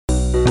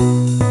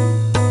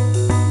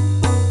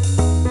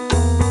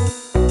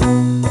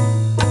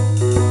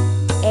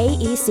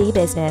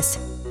Savvy Business,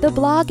 the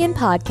blog and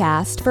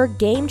podcast for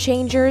game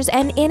changers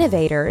and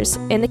innovators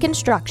in the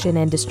construction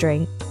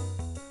industry.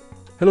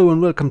 Hello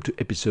and welcome to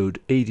episode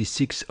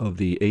 86 of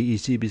the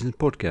AEC Business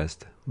Podcast.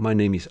 My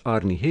name is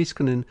Arni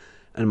Heiskanen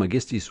and my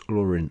guest is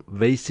Lauren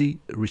Vasey,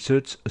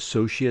 Research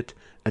Associate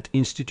at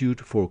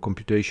Institute for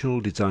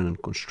Computational Design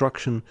and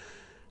Construction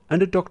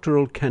and a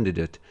doctoral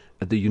candidate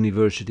at the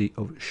University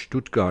of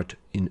Stuttgart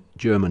in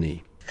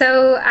Germany.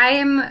 So I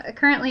am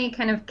currently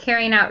kind of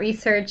carrying out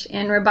research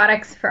in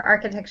robotics for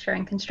architecture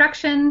and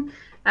construction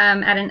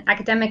at an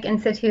academic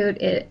institute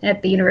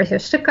at the University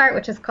of Stuttgart,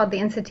 which is called the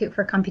Institute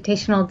for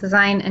Computational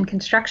Design and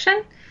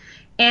Construction.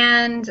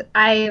 And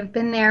I've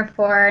been there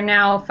for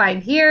now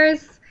 5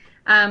 years.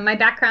 My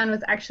background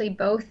was actually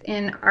both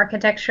in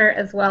architecture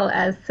as well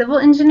as civil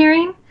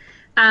engineering.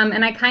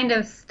 And I kind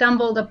of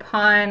stumbled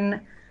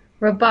upon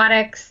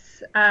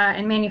robotics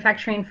and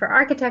manufacturing for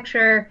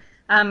architecture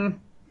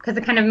because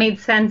it kind of made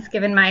sense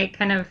given my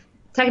kind of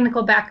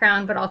technical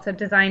background, but also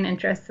design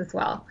interests as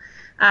well.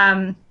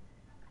 I've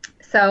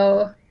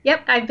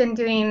been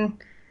doing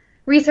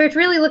research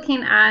really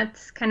looking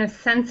at kind of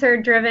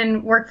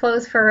sensor-driven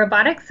workflows for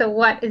robotics. So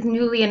what is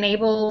newly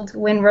enabled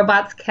when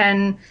robots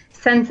can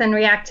sense and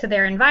react to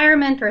their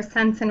environment or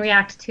sense and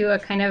react to a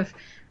kind of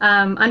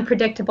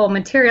unpredictable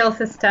material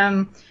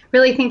system,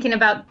 really thinking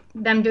about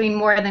them doing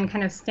more than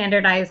kind of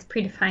standardized,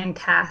 predefined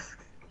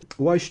tasks.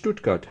 Why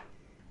Stuttgart?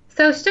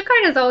 So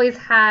Stuttgart has always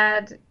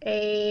had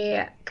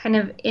a kind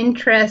of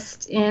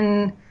interest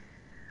in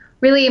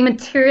really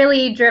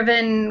materially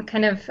driven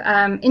kind of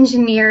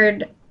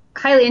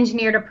highly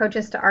engineered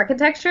approaches to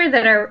architecture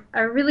that are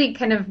really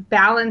kind of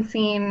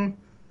balancing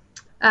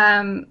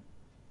a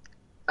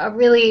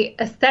really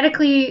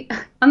aesthetically,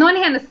 on the one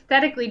hand,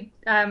 aesthetically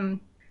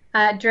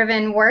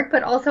driven work,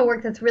 but also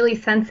work that's really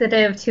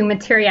sensitive to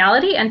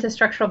materiality and to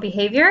structural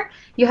behavior.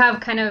 You have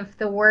kind of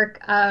the work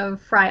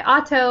of Frei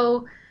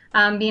Otto,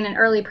 being an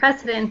early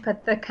precedent,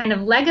 but the kind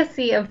of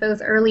legacy of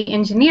those early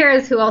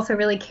engineers who also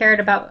really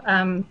cared about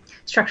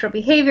structural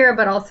behavior,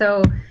 but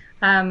also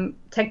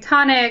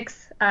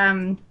tectonics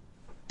and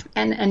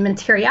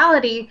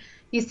materiality.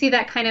 You see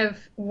that kind of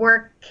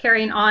work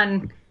carrying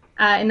on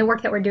in the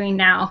work that we're doing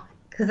now,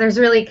 because there's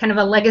really kind of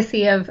a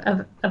legacy of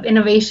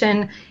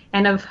innovation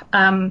and of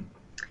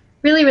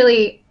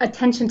really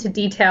attention to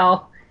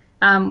detail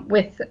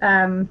with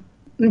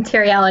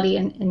materiality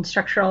in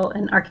structural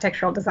and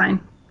architectural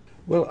design.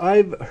 Well,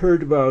 I've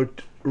heard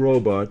about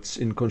robots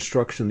in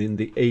construction in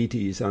the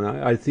 80s, and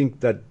I think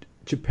that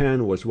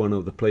Japan was one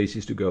of the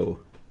places to go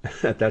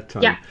at that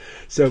time. Yeah.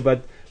 So,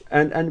 but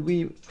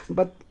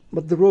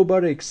the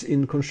robotics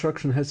in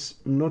construction has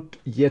not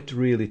yet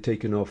really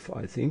taken off,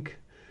 I think.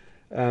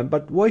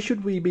 But why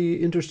should we be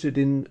interested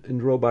in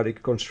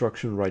robotic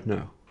construction right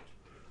now?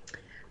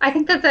 I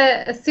think that's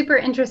a super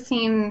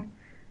interesting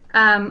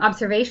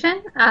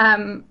observation.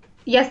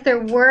 Yes, there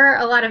were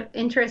a lot of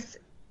interest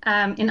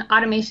in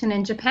automation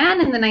in Japan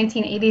in the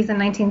 1980s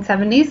and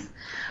 1970s.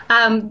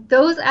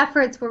 Those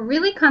efforts were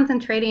really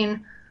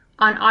concentrating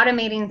on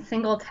automating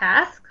single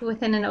tasks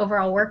within an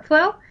overall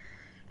workflow.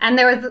 And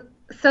there was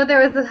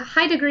a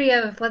high degree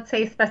of, let's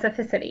say,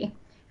 specificity.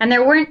 And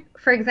there weren't,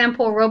 for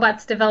example,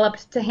 robots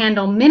developed to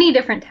handle many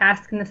different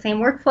tasks in the same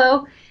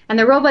workflow. And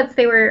the robots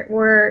they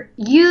were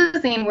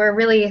using were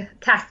really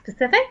task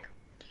specific.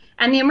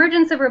 And the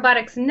emergence of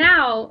robotics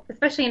now,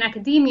 especially in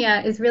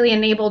academia, is really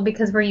enabled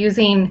because we're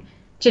using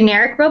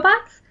generic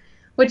robots,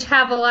 which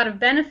have a lot of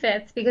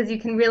benefits because you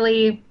can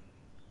really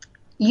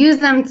use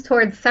them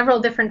towards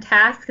several different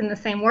tasks in the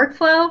same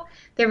workflow.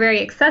 They're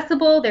very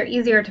accessible, they're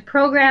easier to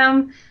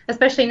program,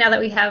 especially now that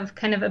we have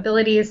kind of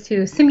abilities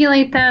to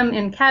simulate them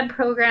in CAD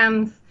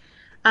programs.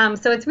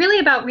 So it's really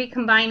about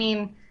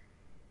combining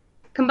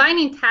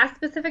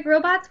task-specific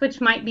robots,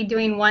 which might be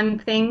doing one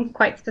thing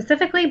quite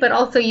specifically, but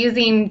also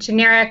using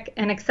generic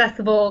and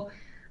accessible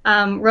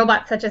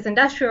robots such as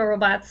industrial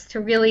robots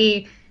to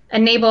really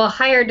enable a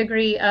higher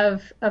degree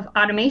of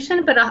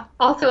automation, but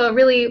also a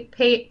really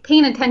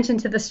paying attention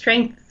to the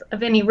strengths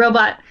of any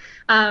robot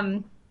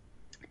and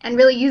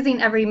really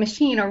using every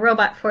machine or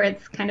robot for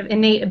its kind of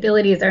innate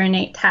abilities or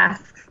innate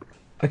tasks.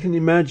 I can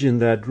imagine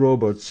that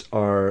robots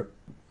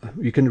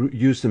you can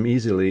use them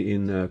easily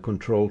in a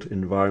controlled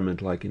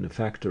environment like in a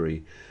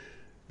factory,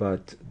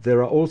 but there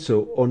are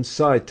also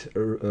on-site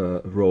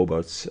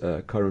robots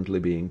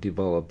currently being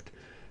developed.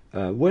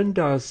 When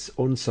does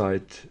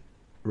on-site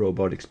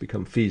robotics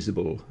become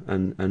feasible,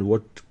 and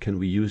what can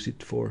we use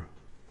it for?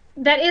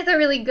 That is a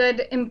really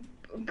good,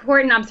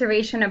 important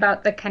observation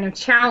about the kind of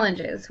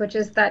challenges, which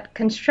is that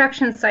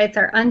construction sites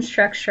are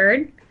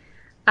unstructured,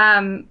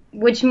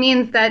 which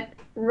means that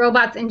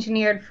robots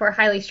engineered for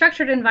highly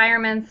structured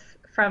environments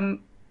from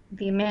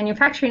the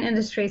manufacturing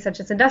industry, such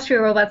as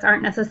industrial robots,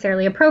 aren't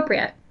necessarily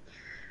appropriate.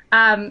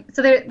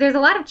 So there's a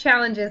lot of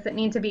challenges that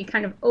need to be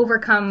kind of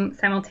overcome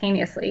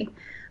simultaneously.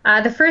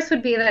 The first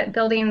would be that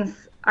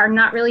buildings are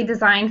not really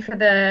designed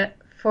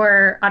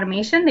for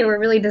automation. They were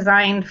really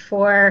designed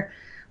for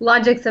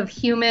logics of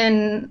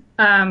human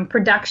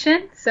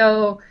production.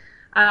 So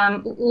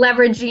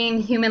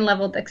leveraging human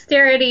level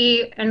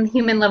dexterity and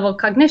human level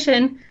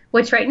cognition,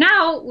 which right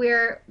now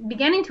we're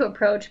beginning to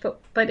approach,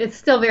 but it's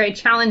still very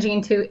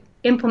challenging to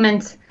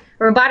implement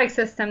a robotic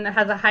system that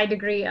has a high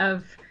degree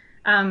of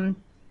kind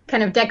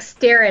of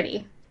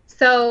dexterity.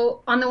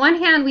 So on the one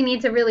hand, we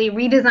need to really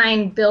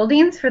redesign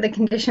buildings for the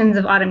conditions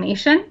of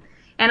automation.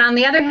 And on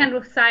the other hand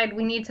side,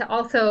 we need to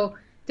also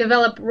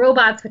develop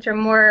robots which are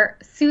more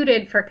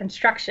suited for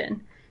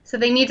construction. So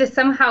they need to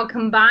somehow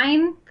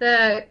combine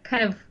the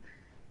kind of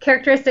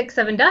characteristics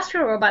of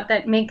industrial robot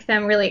that make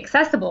them really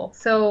accessible.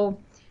 So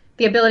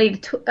the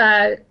ability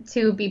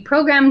to be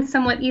programmed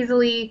somewhat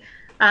easily,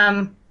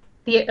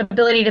 the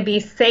ability to be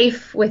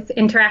safe with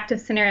interactive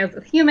scenarios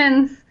with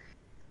humans,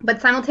 but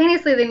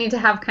simultaneously they need to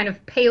have kind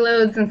of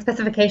payloads and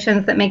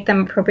specifications that make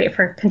them appropriate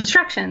for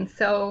construction.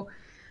 So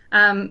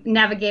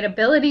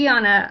navigatability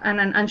on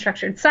an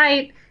unstructured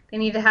site. They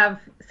need to have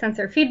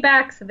sensor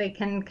feedback so they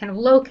can kind of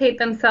locate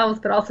themselves,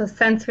 but also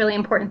sense really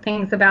important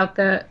things about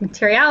the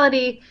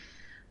materiality.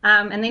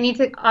 And they need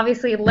to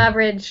obviously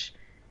leverage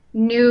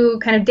new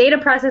kind of data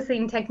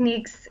processing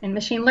techniques in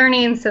machine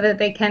learning so that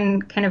they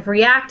can kind of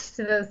react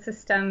to those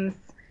systems,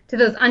 to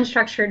those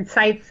unstructured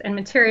sites and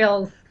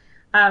materials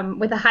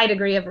with a high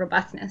degree of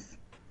robustness.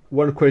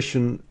 One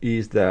question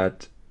is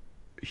that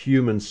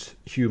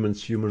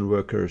human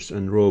workers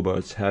and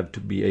robots have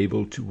to be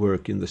able to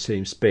work in the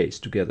same space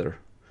together.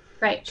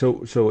 Right.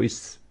 So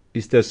is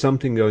there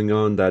something going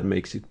on that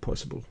makes it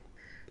possible?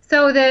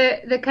 So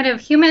the kind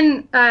of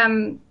human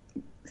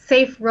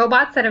safe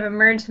robots that have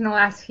emerged in the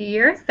last few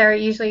years, they're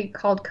usually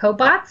called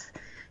cobots.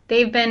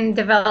 They've been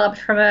developed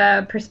from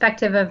a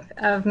perspective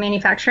of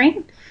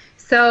manufacturing.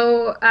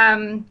 So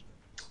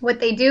what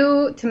they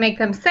do to make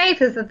them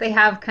safe is that they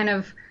have kind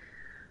of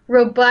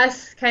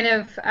robust kind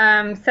of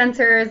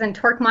sensors and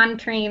torque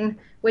monitoring,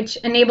 which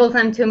enables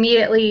them to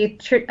immediately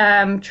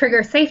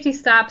trigger safety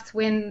stops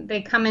when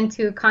they come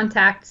into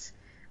contact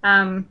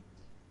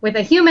with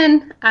a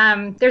human.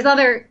 There's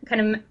other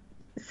kind of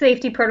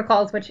safety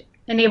protocols which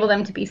enable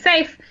them to be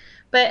safe,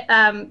 but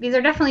these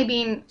are definitely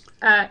being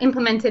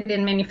implemented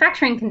in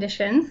manufacturing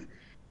conditions.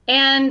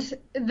 And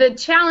the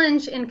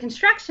challenge in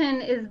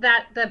construction is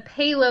that the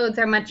payloads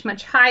are much,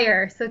 much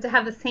higher. So to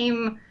have the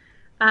same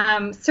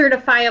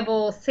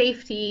certifiable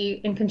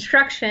safety in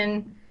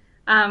construction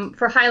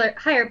for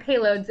higher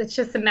payloads, it's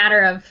just a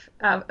matter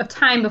of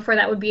time before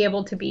that would be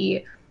able to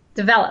be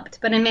developed.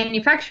 But in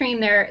manufacturing,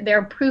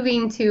 they're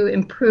proving to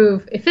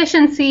improve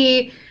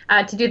efficiency,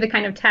 to do the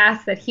kind of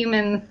tasks that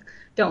humans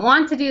don't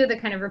want to do, the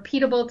kind of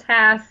repeatable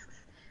tasks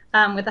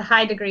with a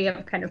high degree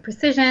of kind of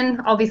precision,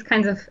 all these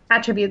kinds of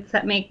attributes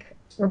that make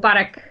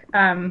robotic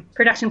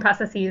production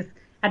processes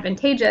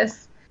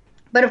advantageous.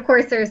 But of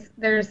course,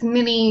 there's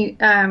many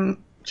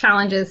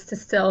challenges to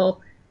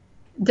still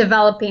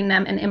developing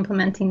them and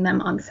implementing them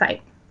on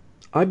site.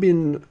 I've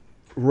been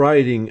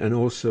writing and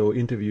also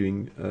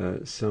interviewing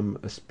some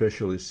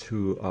specialists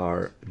who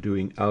are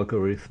doing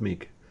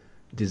algorithmic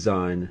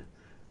design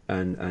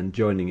and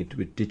joining it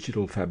with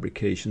digital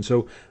fabrication.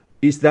 So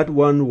is that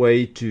one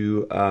way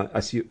to,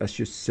 as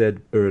you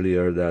said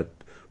earlier, that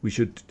we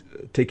should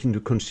take into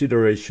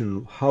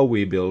consideration how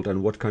we build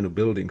and what kind of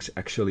buildings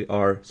actually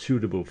are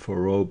suitable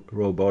for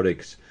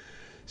robotics?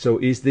 So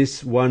is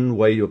this one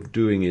way of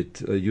doing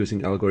it,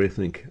 using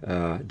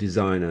algorithmic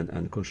design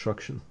and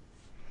construction?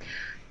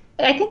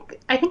 I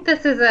think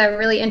this is a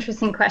really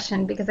interesting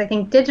question, because I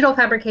think digital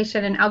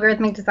fabrication and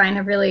algorithmic design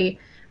have really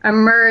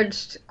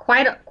emerged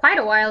quite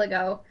a while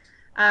ago.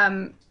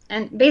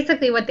 And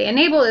basically what they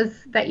enable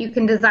is that you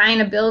can design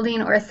a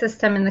building or a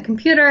system in the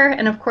computer,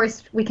 and of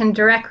course we can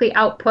directly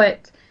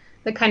output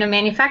the kind of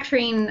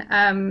manufacturing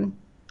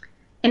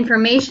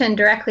information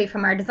directly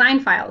from our design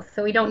files.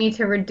 So we don't need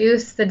to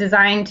reduce the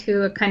design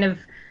to a kind of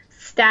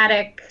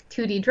static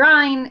 2D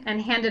drawing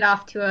and hand it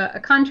off to a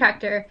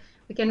contractor.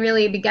 We can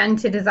really begin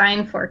to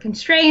design for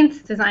constraints,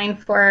 design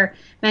for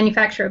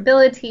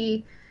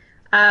manufacturability.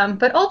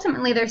 But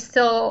ultimately there's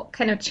still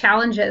kind of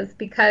challenges,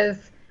 because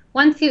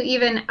once you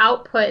even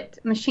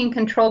output machine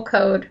control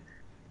code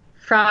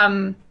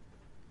from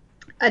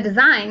a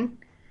design,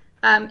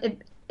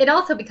 it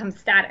also becomes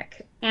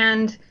static.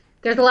 And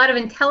there's a lot of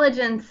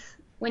intelligence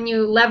when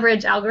you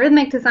leverage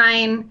algorithmic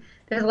design.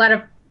 There's a lot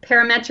of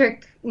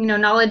parametric,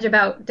 knowledge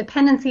about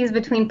dependencies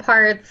between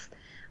parts,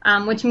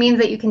 which means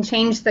that you can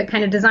change the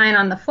kind of design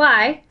on the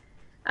fly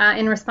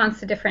in response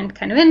to different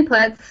kind of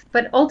inputs.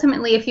 But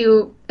ultimately, if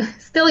you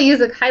still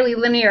use a highly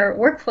linear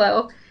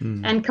workflow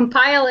and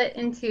compile it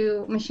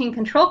into machine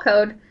control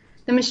code,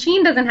 the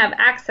machine doesn't have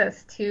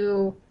access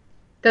to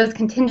those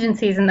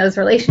contingencies and those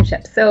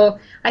relationships. So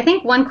I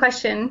think one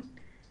question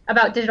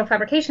about digital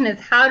fabrication is,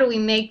 how do we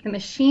make the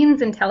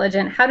machines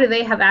intelligent? How do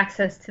they have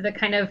access to the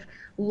kind of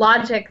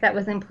logic that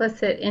was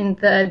implicit in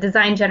the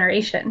design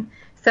generation?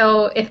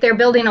 So if they're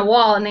building a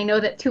wall and they know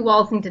that two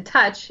walls need to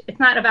touch, it's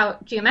not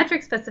about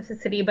geometric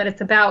specificity, but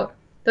it's about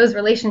those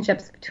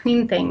relationships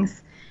between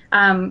things.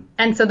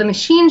 And so the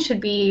machine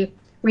should be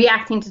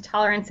reacting to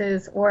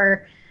tolerances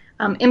or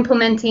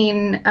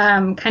implementing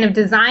kind of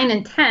design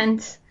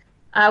intent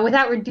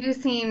without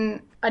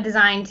reducing a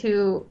design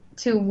to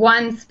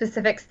one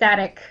specific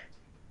static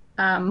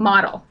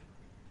model.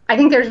 I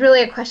think there's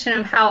really a question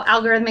of how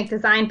algorithmic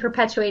design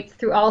perpetuates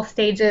through all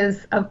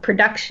stages of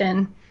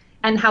production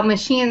and how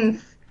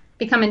machines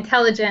become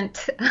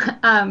intelligent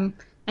and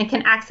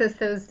can access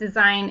those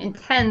design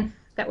intents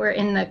that were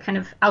in the kind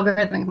of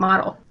algorithmic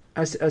model.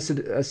 As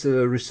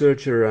a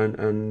researcher,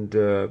 and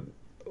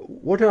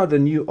what are the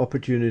new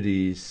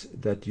opportunities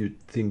that you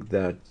think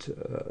that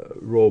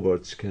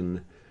robots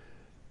can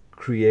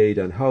create,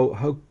 and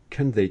how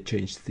can they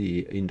change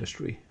the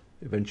industry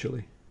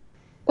eventually?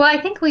 Well,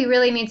 I think we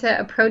really need to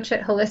approach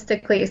it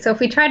holistically. So if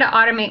we try to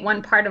automate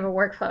one part of a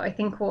workflow, I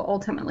think we'll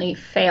ultimately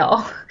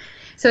fail.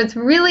 So it's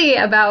really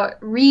about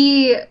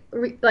redesigning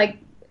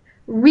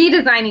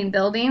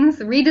buildings,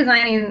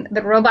 redesigning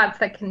the robots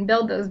that can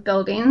build those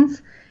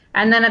buildings,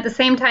 and then at the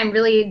same time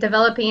really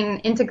developing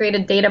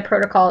integrated data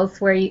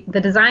protocols where the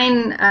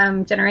design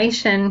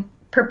generation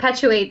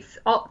perpetuates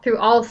through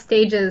all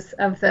stages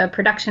of the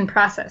production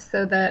process.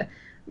 So the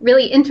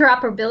really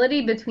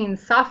interoperability between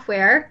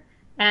software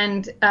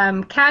and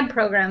CAD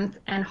programs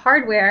and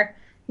hardware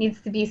needs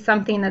to be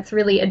something that's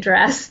really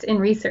addressed in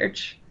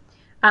research.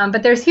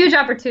 But there's huge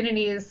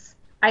opportunities,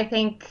 I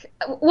think.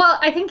 Well,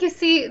 I think you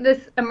see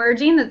this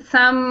emerging, that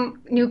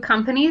some new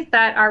companies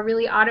that are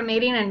really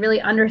automating and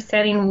really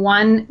understanding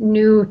one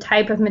new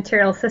type of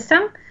material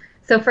system.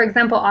 So for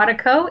example,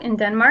 Autoco in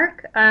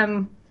Denmark,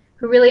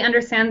 who really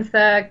understands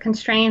the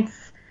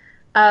constraints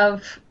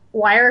of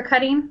wire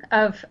cutting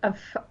of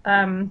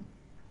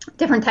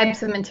different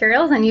types of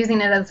materials and using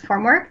it as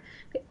formwork.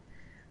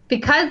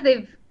 Because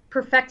they've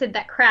perfected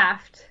that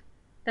craft,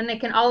 then they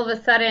can all of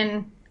a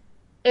sudden,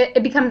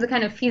 it becomes a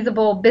kind of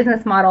feasible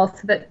business model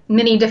so that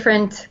many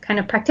different kind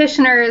of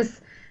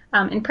practitioners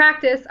in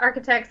practice,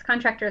 architects,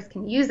 contractors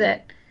can use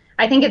it.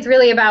 I think it's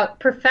really about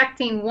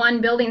perfecting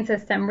one building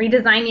system,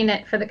 redesigning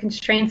it for the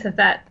constraints of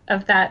that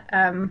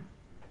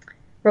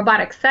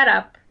robotic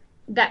setup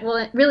that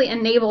will really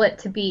enable it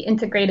to be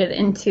integrated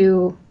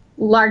into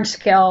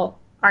large-scale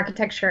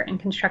architecture and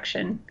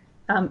construction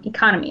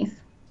economies.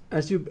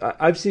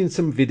 I've seen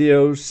some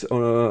videos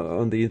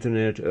on the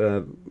internet,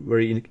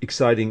 very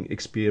exciting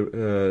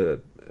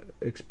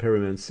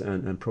experiments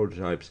and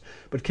prototypes.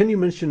 But can you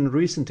mention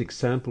recent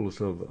examples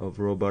of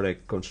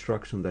robotic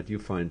construction that you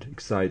find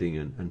exciting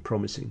and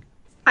promising?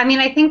 I mean,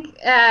 I think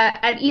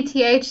at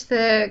ETH,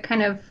 the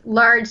kind of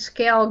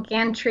large-scale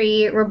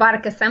gantry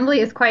robotic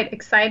assembly is quite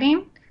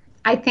exciting.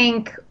 I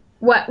think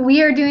what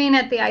we are doing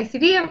at the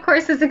ICD, of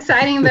course, is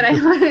exciting, but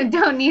I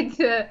don't need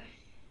to,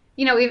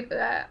 we've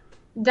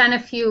done a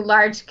few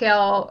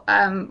large-scale,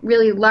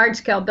 really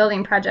large-scale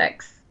building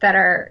projects that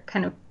are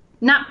kind of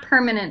not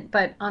permanent,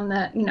 but on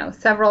the,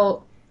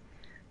 several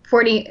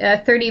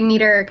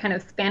 30-meter kind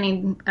of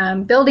spanning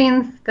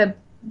buildings, the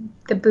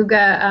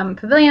Buga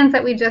pavilions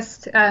that we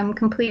just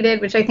completed,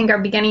 which I think are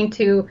beginning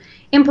to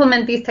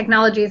implement these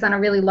technologies on a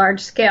really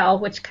large scale,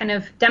 which kind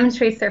of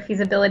demonstrates their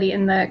feasibility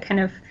in the kind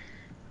of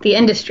the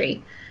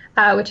industry,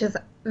 which is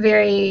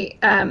very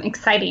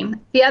exciting.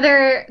 The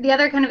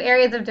other kind of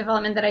areas of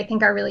development that I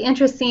think are really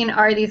interesting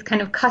are these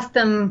kind of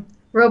custom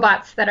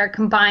robots that are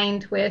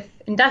combined with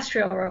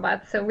industrial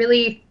robots. So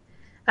really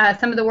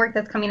some of the work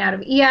that's coming out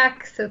of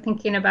EAC, so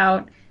thinking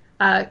about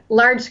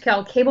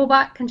large-scale cable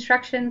bot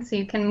construction, so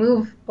you can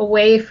move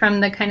away from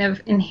the kind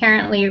of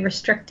inherently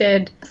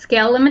restricted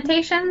scale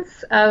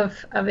limitations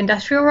of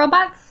industrial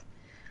robots,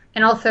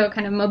 and also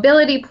kind of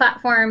mobility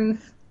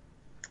platforms.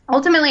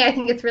 Ultimately, I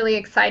think it's really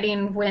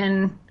exciting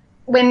when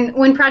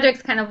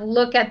projects kind of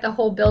look at the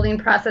whole building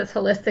process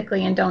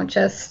holistically and don't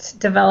just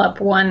develop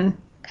one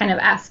kind of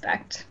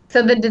aspect.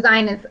 So the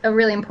design is a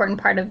really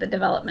important part of the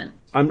development.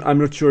 I'm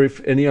not sure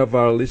if any of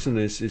our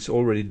listeners is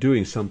already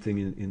doing something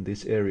in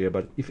this area,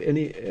 but if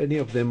any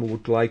of them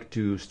would like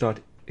to start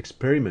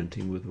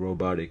experimenting with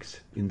robotics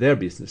in their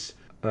business,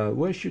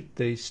 where should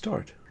they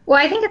start? Well,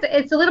 I think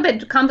it's a little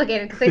bit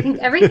complicated because I think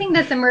everything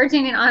that's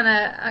emerging on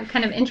a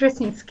kind of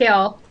interesting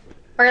scale,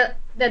 or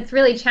that's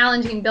really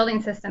challenging building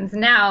systems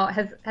now,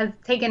 has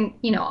taken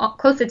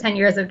close to 10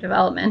 years of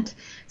development.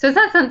 So it's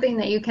not something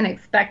that you can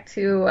expect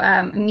to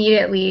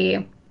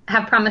immediately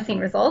have promising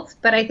results.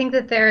 But I think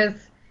that there's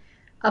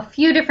a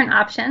few different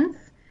options.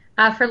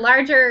 For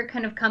larger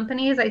kind of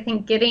companies, I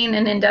think getting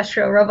an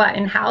industrial robot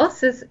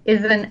in-house is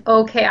an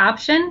okay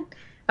option.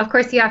 Of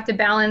course, you have to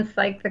balance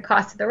like the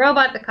cost of the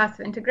robot, the cost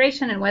of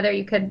integration, and whether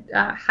you could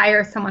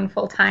hire someone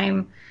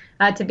full-time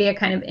to be a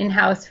kind of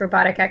in-house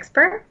robotic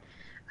expert.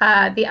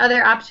 The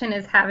other option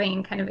is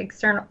having kind of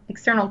external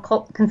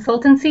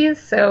consultancies,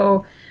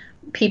 so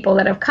people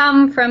that have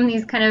come from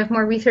these kind of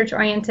more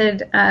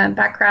research-oriented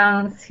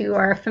backgrounds who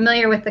are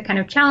familiar with the kind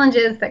of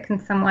challenges that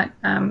can somewhat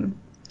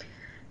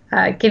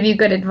give you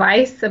good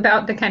advice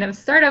about the kind of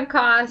startup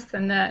costs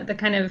and the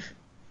kind of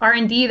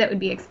R&D that would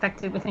be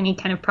expected with any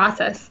kind of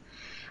process.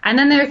 And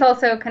then there's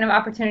also kind of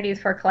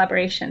opportunities for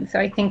collaboration. So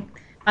I think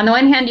on the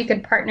one hand, you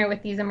could partner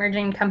with these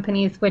emerging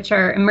companies which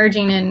are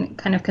emerging in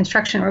kind of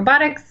construction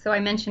robotics. So I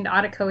mentioned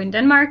Autoco in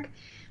Denmark,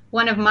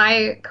 one of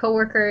my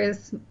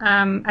coworkers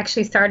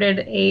actually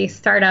started a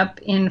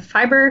startup in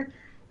fiber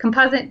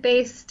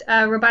composite-based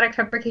robotic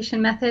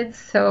fabrication methods.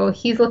 So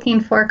he's looking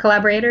for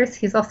collaborators.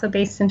 He's also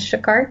based in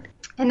Stuttgart.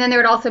 And then there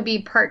would also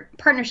be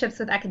partnerships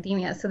with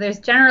academia. So there's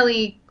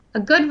generally a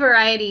good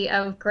variety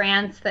of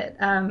grants that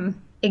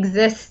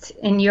exist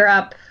in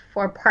Europe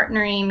for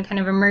partnering kind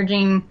of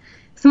emerging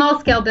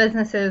small-scale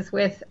businesses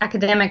with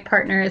academic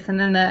partners, and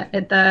then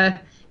the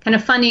kind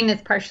of funding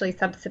is partially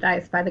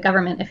subsidized by the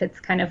government if it's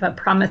kind of a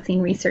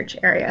promising research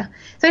area.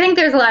 So I think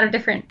there's a lot of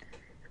different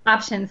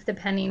options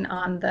depending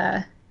on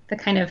the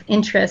kind of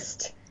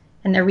interest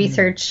and the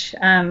research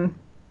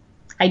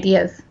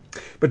ideas.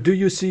 But do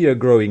you see a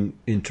growing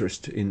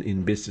interest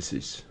in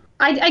businesses?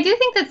 I do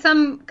think that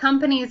some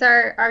companies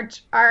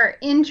are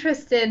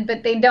interested,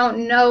 but they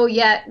don't know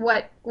yet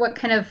what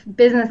kind of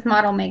business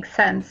model makes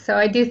sense. So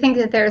I do think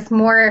that there's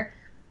more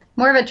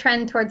of a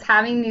trend towards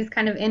having these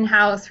kind of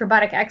in-house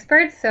robotic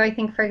experts. So I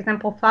think, for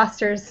example,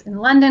 Foster's in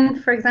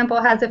London, for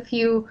example, has a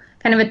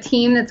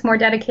team that's more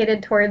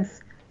dedicated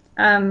towards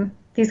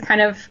these kind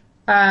of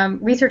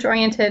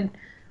research-oriented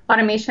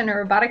automation or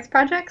robotics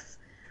projects.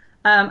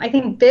 I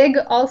think Big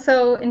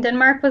also in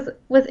Denmark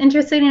was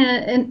interested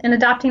in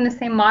adopting the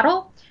same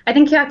model. I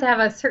think you have to have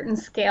a certain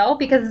scale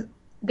because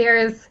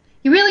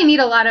you really need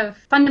a lot of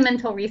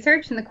fundamental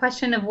research, and the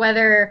question of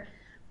whether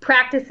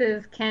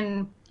practices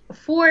can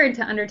afford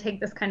to undertake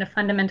this kind of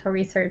fundamental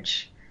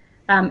research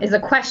is a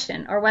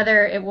question, or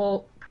whether it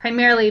will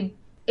primarily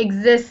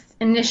exist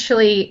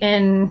initially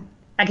in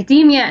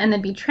academia and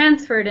then be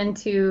transferred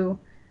into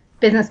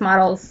business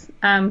models.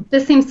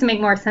 This seems to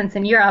make more sense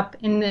in Europe.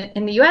 In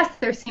the US,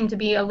 there seem to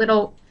be a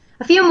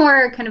few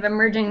more kind of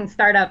emerging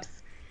startups.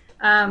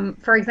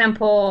 For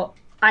example,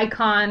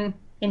 Icon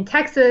in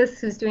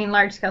Texas, who's doing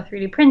large-scale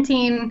 3D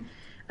printing,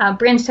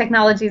 Brinch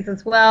Technologies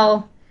as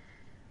well.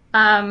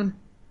 I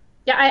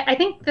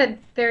think that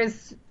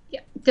there's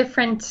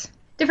different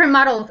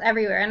models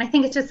everywhere, and I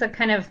think it's just a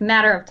kind of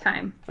matter of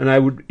time. And I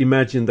would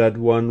imagine that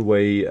one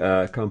way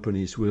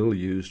companies will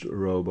use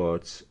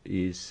robots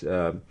is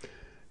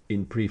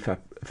in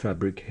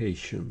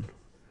prefabrication.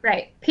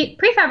 Right.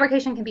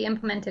 Prefabrication can be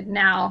implemented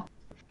now.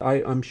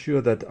 I'm sure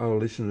that our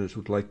listeners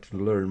would like to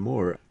learn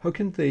more. How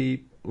can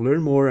they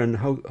learn more, and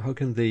how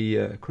can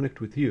they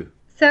connect with you?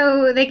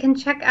 So they can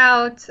check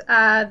out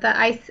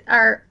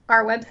our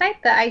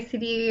website, the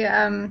ICD,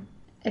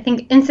 I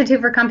think Institute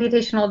for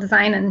Computational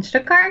Design in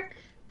Stuttgart.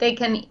 They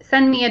can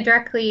send me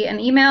directly an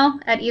email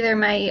at either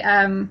my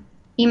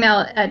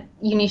email at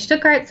Uni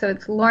Stuttgart, so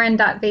it's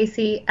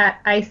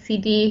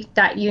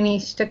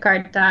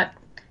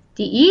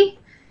lauren.vasey@icd.unistuttgart.de,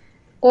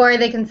 or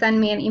they can send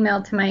me an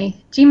email to my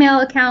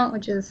Gmail account,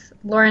 which is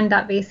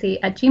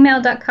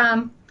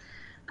lauren.vasey@gmail.com.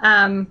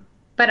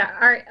 But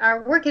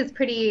our work is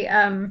pretty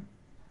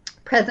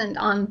present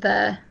on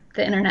the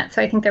internet,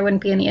 so I think there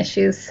wouldn't be any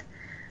issues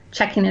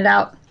checking it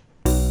out.